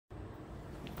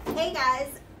Hey guys,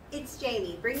 it's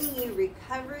Jamie bringing you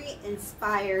Recovery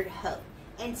Inspired Hope.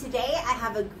 And today I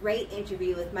have a great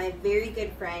interview with my very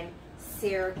good friend,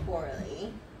 Sarah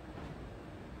Corley.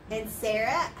 And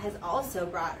Sarah has also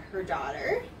brought her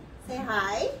daughter. Say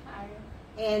hi. Hi.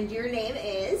 And your name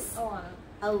is? Alana.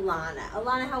 Alana.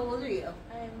 Alana, how old are you?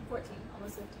 I'm 14,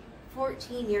 almost 15.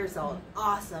 14 years old.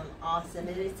 Awesome, awesome.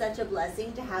 And it's such a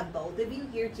blessing to have both of you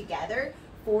here together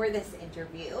for this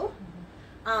interview.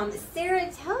 Sarah,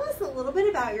 tell us a little bit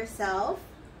about yourself.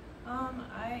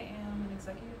 I am an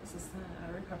executive assistant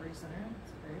at a recovery center.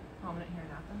 It's very prominent here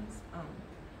in Athens.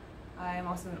 I am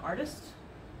also an artist.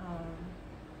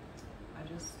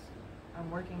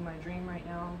 I'm working my dream right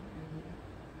now, and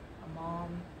a mom,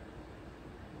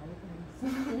 and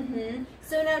other things.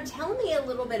 So now tell me a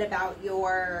little bit about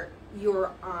your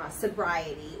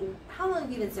sobriety. How long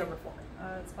have you been sober for?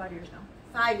 It's 5 years now.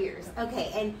 5 years.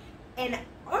 Okay, and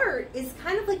art is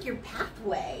kind of like your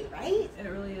pathway, right? It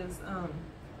really is.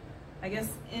 I guess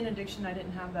in addiction I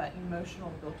didn't have that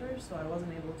emotional filter, so I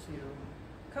wasn't able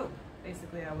to cope.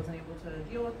 Basically, I wasn't able to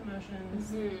deal with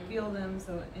emotions, feel them,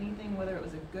 so anything, whether it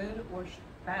was a good or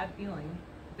bad feeling,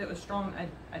 if it was strong,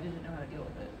 I didn't know how to deal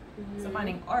with it. So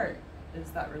finding art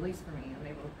is that release for me. I'm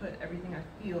able to put everything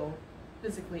I feel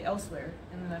physically elsewhere,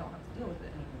 and then I don't have to deal with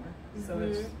it anymore. So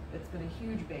it's been a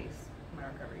huge base for my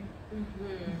recovery.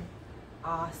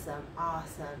 Awesome,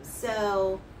 awesome.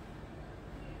 So,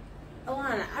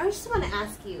 Alana, I just want to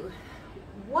ask you,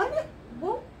 what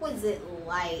was it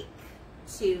like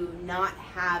to not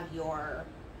have your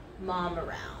mom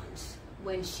around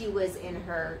when she was in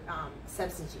her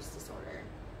substance use disorder?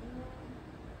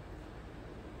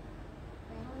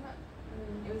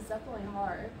 It was definitely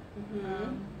hard.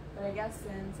 But I guess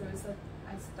since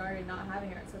I started not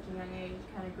having her at such a young age,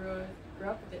 kind of grew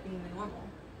up with it being the normal.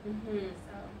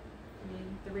 So, I mean,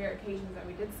 the rare occasions that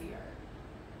we did see her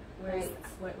was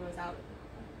what was out.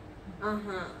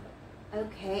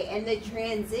 Okay, and the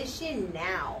transition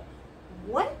now,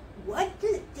 what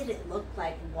did it look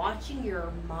like watching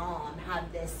your mom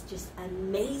have this just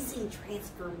amazing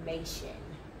transformation?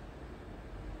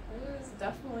 It was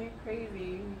definitely crazy.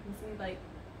 You can see, like,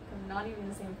 I'm not even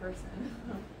the same person.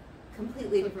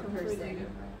 Completely different person.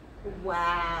 Different.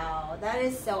 Wow, that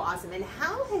is so awesome. And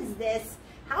how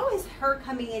has her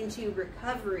coming into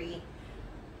recovery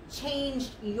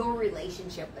changed your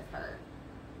relationship with her?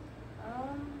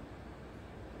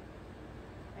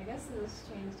 I guess it has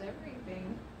changed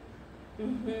everything.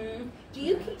 Do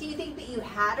you think that you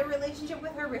had a relationship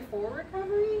with her before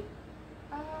recovery?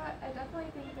 I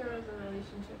definitely think there was a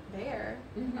relationship there,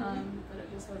 but it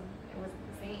just wasn't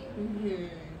the same.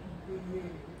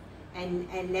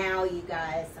 And now you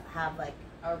guys have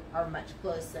are much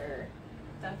closer.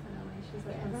 Definitely, she's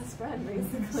like my best friend,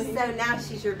 basically. So now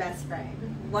she's your best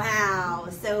friend. Wow.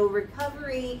 So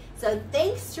recovery. So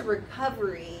thanks to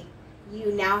recovery,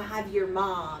 you now have your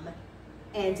mom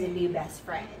and a new best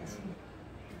friend.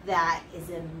 That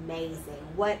is amazing.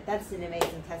 That's an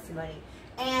amazing testimony.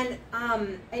 And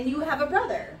you have a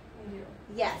brother. I do.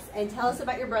 Yes. And tell us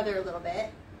about your brother a little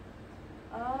bit.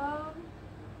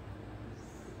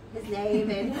 His name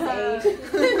and his age.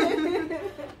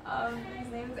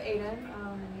 His name's Aiden,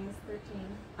 and he's 13.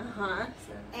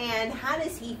 So. And how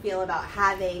does he feel about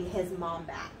having his mom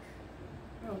back?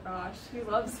 Oh gosh, he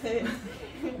loves it.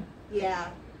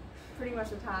 Yeah. Pretty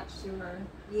much attached to her.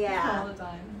 Yeah. All the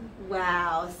time.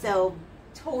 Wow. So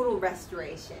total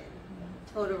restoration.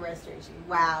 Total restoration.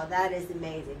 Wow, that is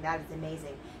amazing. That is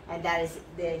amazing. And that is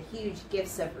the huge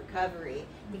gifts of recovery,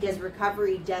 because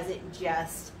recovery doesn't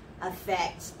just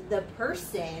affect the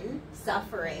person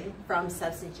suffering from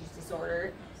substance use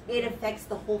disorder, it affects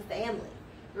the whole family.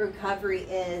 Recovery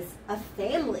is a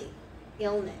family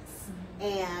illness.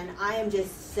 And I am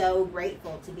just so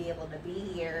grateful to be able to be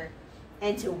here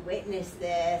and to witness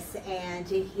this and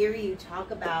to hear you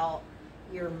talk about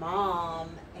your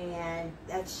mom, and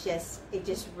it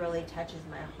just really touches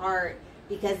my heart,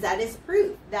 because that is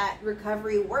proof that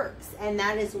recovery works, and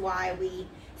that is why we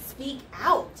speak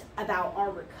out about our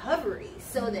recovery,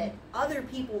 so that other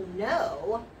people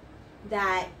know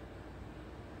that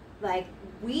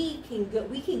we can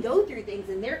go through things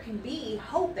and there can be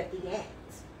hope at the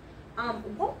end.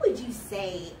 What would you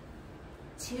say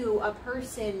to a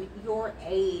person your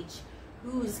age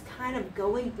who's kind of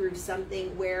going through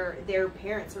something where their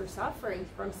parents are suffering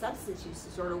from substance use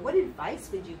disorder? What advice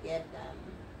would you give them?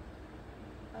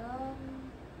 I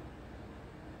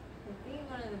think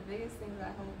one of the biggest things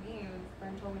that helped me was a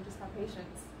friend told me just have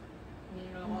patience. I mean,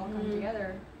 it'll all come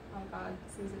together. how God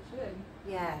sees it should.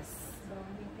 Yes. So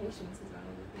I think patience is one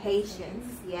of the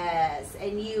Patience, yes.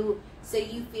 And so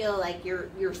you feel like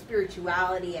your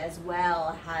spirituality as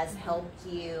well has helped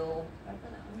you.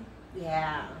 Definitely.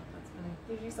 Yeah. That's funny.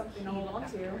 Gives you something to hold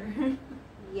on to.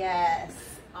 Yes.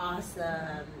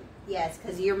 Awesome. Yes,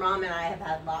 because your mom and I have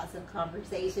had lots of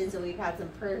conversations, and we've had some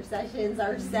prayer sessions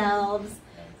ourselves.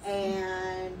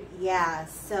 And yeah,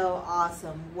 so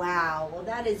awesome. Wow. Well,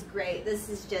 that is great. This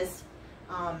is just,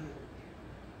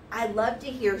 I love to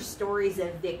hear stories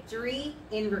of victory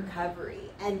in recovery.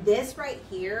 And this right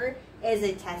here is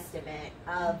a testament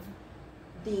of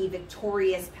the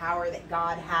victorious power that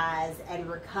God has and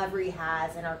recovery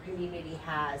has and our community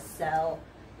has. So,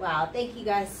 wow, thank you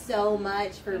guys so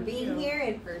much for being here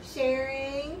and for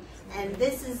sharing. And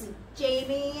this is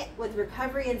Jamie with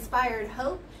Recovery Inspired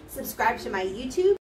Hope. Subscribe to my YouTube.